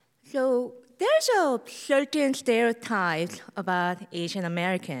is a certain stereotype about Asian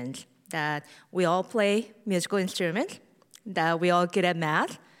Americans that we all play musical instruments, that we all good at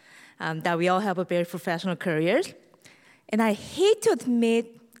math, that we all have a very professional careers. And I hate to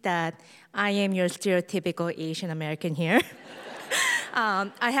admit that I am your stereotypical Asian American here.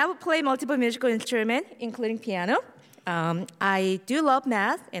 I have played multiple musical instruments, including piano. I do love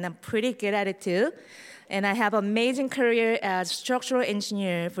math, and I'm pretty good at it too. And I have an amazing career as structural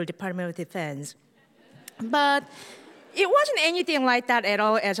engineer for Department of Defense. But it wasn't anything like that at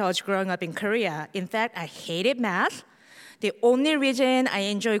all as I was growing up in Korea. In fact, I hated math. The only reason I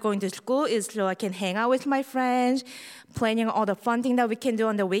enjoy going to school is so I can hang out with my friends, planning all the fun things that we can do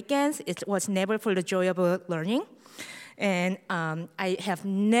on the weekends. It was never for the joy of learning. And I have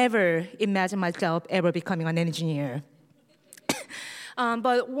never imagined myself ever becoming an engineer.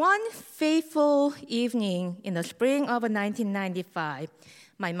 But one fateful evening in the spring of 1995,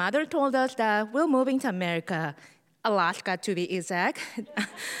 my mother told us that we're moving to America, Alaska to be exact,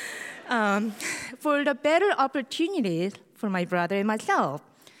 for the better opportunities for my brother and myself.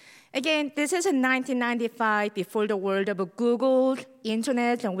 Again, this is in 1995, before the world of Google,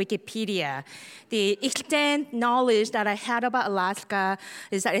 Internet, and Wikipedia. The extent knowledge that I had about Alaska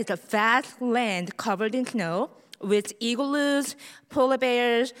is that it's a vast land covered in snow with igloos, polar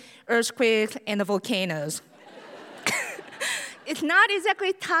bears, earthquakes, and volcanoes. It's not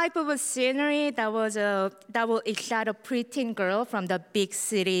exactly type of a scenery that will excite a preteen girl from the big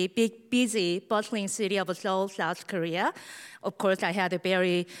city, big, busy, bustling city of Seoul, South Korea. Of course, I had a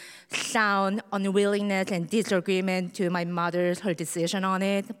very sound unwillingness and disagreement to my mother's her decision on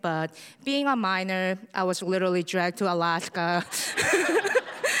it. But being a minor, I was literally dragged to Alaska.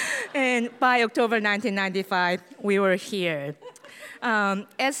 And by October 1995, we were here.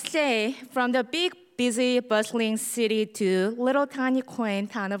 As say, from the big, busy, bustling city to little tiny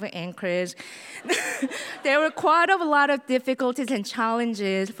quaint town of Anchorage, there were quite a lot of difficulties and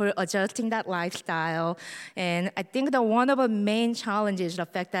challenges for adjusting that lifestyle. And I think that one of the main challenges is the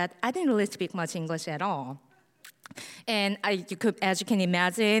fact that I didn't really speak much English at all. And as you can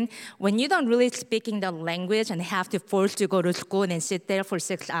imagine, when you don't really speak the language and have to force to go to school and sit there for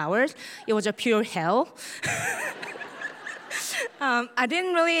 6 hours, it was a pure hell. I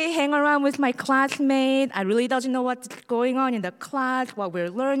didn't really hang around with my classmate. I really doesn't know what's going on in the class, what we're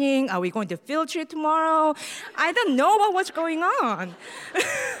learning. Are we going to field trip tomorrow? I don't know what was going on.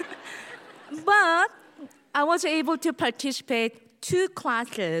 But I was able to participate 2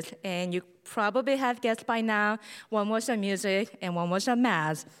 classes, and you probably have guessed by now, one was on music and one was on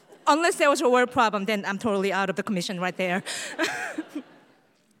math. Unless there was a word problem, then I'm totally out of the commission right there.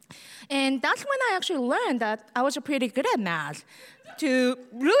 And that's when I actually learned that I was pretty good at math.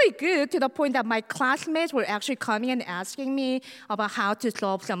 Really good to the point that my classmates were actually coming and asking me about how to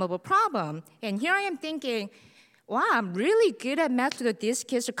solve some of a problem. And here I am thinking, wow, I'm really good at math, so that these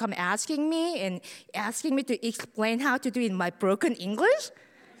kids are come asking me to explain how to do it in my broken English?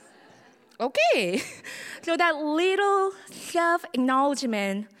 Okay. So that little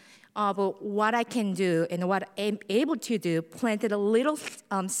self-acknowledgement of what I can do and what I'm able to do planted a little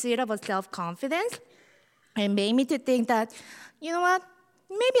seed of a self-confidence and made me to think that, you know what,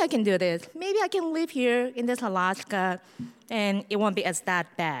 maybe I can do this. Maybe I can live here in this Alaska and it won't be as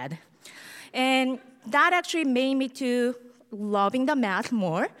that bad. And that actually made me to loving the math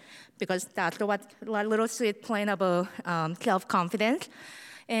more because that's what little seed planted of self-confidence.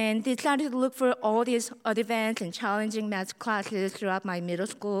 And decided to look for all these advanced and challenging math classes throughout my middle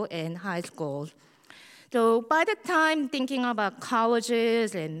school and high school. So by the time thinking about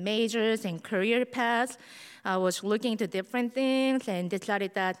colleges and majors and career paths, I was looking into different things and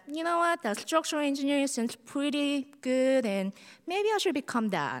decided that, you know what, that structural engineering seems pretty good and maybe I should become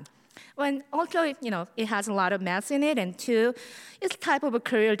that. When also, it has a lot of math in it, and 2, it's the type of a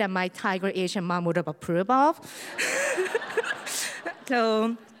career that my Tiger Asian mom would have approved of.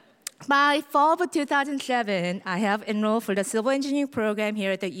 So by fall of 2007, I have enrolled for the civil engineering program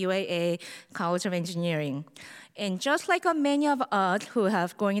here at the UAA College of Engineering. And just like many of us who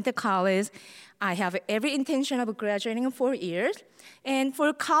have going into college, I have every intention of graduating in 4 years. And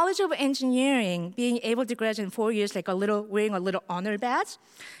for College of Engineering, being able to graduate in 4 years, wearing a little honor badge.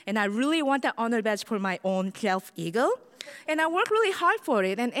 And I really want that honor badge for my own self-ego. And I work really hard for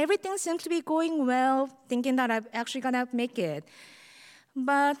it, and everything seems to be going well, thinking that I'm actually gonna make it.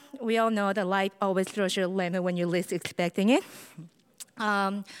 But we all know that life always throws you a lemon when you're least expecting it.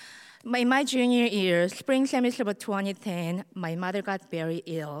 In my junior year, spring semester of 2010, my mother got very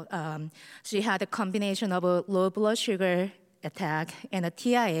ill. She had a combination of a low blood sugar attack and a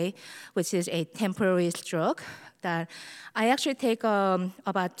TIA, which is a temporary stroke, that I actually take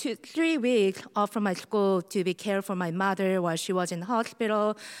about 3 weeks off from my school to be care for my mother while she was in the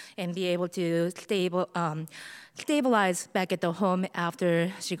hospital and be able to stabilize back at the home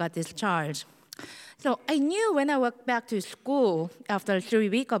after she got discharged. So I knew when I went back to school after 3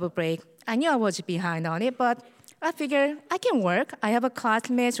 weeks of a break, I knew I was behind on it, but I figured I can work. I have a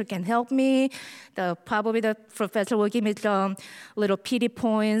classmate who can help me. Probably the professor will give me some little pity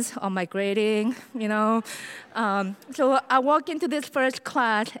points on my grading, you know. So I walked into this first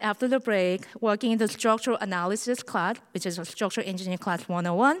class after the break, working in the structural analysis class, which is a structural engineering class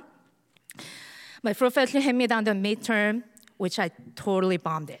 101. My professor handed me down the midterm, which I totally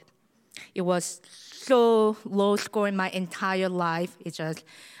bombed it. It was so low score in my entire life.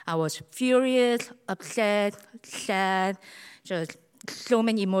 I was furious, upset, sad, just so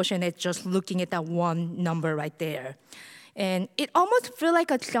many emotions at just looking at that one number right there. And it almost feels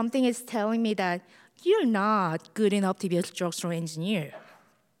like something is telling me that you're not good enough to be a structural engineer.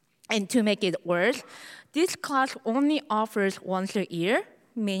 And to make it worse, this class only offers once a year,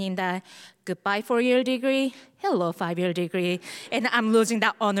 meaning that goodbye 4-year degree, hello 5-year degree, and I'm losing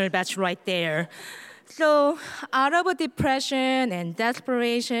that honor badge right there. So out of a depression and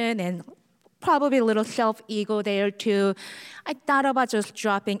desperation and probably a little self-ego there too, I thought about just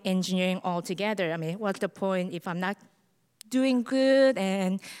dropping engineering altogether. I mean, what's the point if I'm not doing good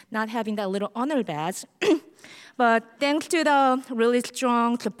and not having that little honor badge? But thanks to the really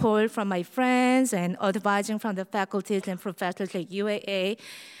strong support from my friends and advising from the faculties and professors at UAA,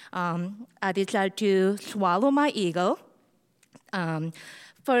 I decided to swallow my ego,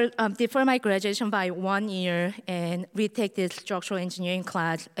 defer my graduation by 1 year and retake this structural engineering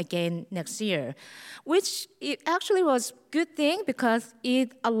class again next year, which it actually was a good thing because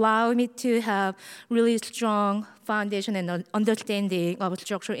it allowed me to have really strong foundation and understanding of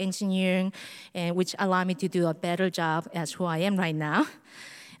structural engineering, and which allowed me to do a better job as who I am right now.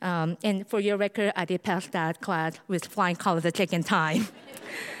 And for your record, I did pass that class with flying colors the second time.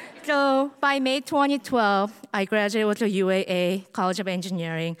 So by May 2012, I graduated with the UAA College of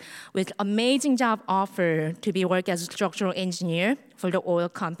Engineering with amazing job offer to be work as a structural engineer for the oil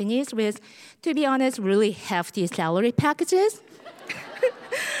companies with, to be honest, really hefty salary packages.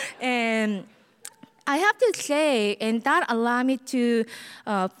 And I have to say, and that allowed me to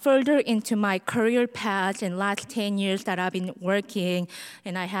further into my career path in the last 10 years that I've been working,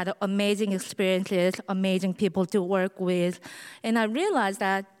 and I had amazing experiences, amazing people to work with, and I realized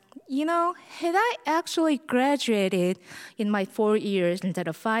that, you know, had I actually graduated in my 4 years instead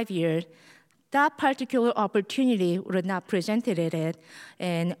of 5 years, that particular opportunity would have not presented it,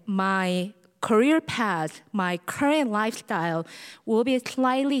 and my career path, my current lifestyle will be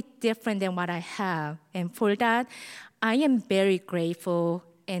slightly different than what I have. And for that, I am very grateful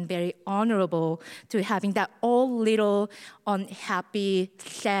and very honorable to having that all little unhappy,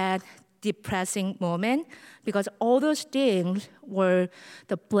 sad, depressing moment, because all those things were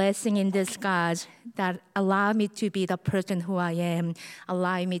the blessing in disguise that allowed me to be the person who I am,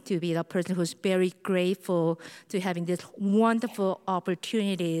 allowed me to be the person who's very grateful to having these wonderful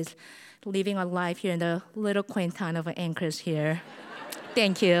opportunities, living a life here in the little quaint town of Anchorage here.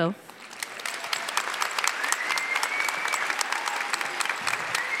 Thank you.